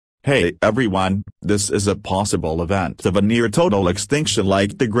Hey everyone, this is a possible event of a near-total extinction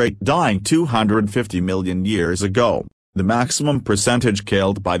like the Great Dying 250 million years ago. The maximum percentage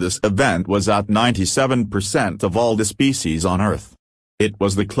killed by this event was at 97% of all the species on Earth. It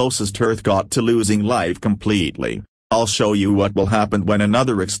was the closest Earth got to losing life completely. I'll show you what will happen when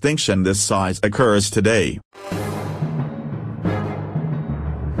another extinction this size occurs today.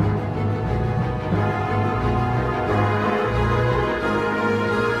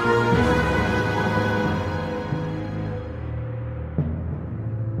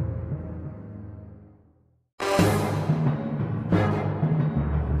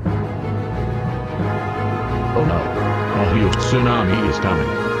 Oh no. A huge tsunami is coming.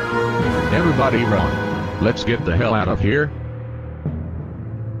 Everybody run. Let's get the hell out of here.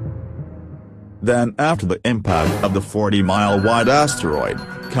 Then after the impact of the 40-mile-wide asteroid,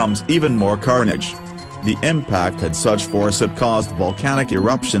 comes even more carnage. The impact had such force it caused volcanic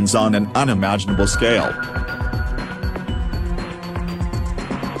eruptions on an unimaginable scale.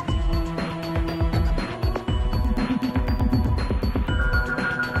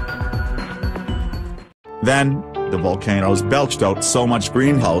 Then, the volcanoes belched out so much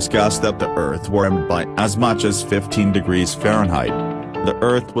greenhouse gas that the Earth warmed by as much as 15 degrees Fahrenheit. The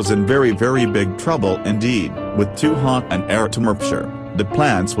Earth was in very big trouble indeed, with too hot an air temperature, the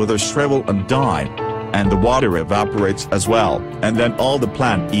plants wither, shrivel and die. And the water evaporates as well, and then all the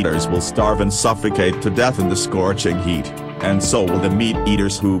plant eaters will starve and suffocate to death in the scorching heat, and so will the meat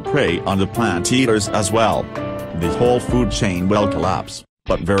eaters who prey on the plant eaters as well. The whole food chain will collapse.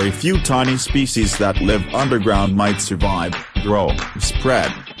 But very few tiny species that live underground might survive, grow,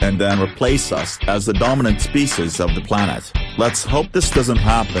 spread, and then replace us as the dominant species of the planet. Let's hope this doesn't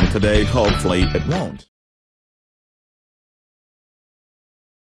happen today. Hopefully it won't.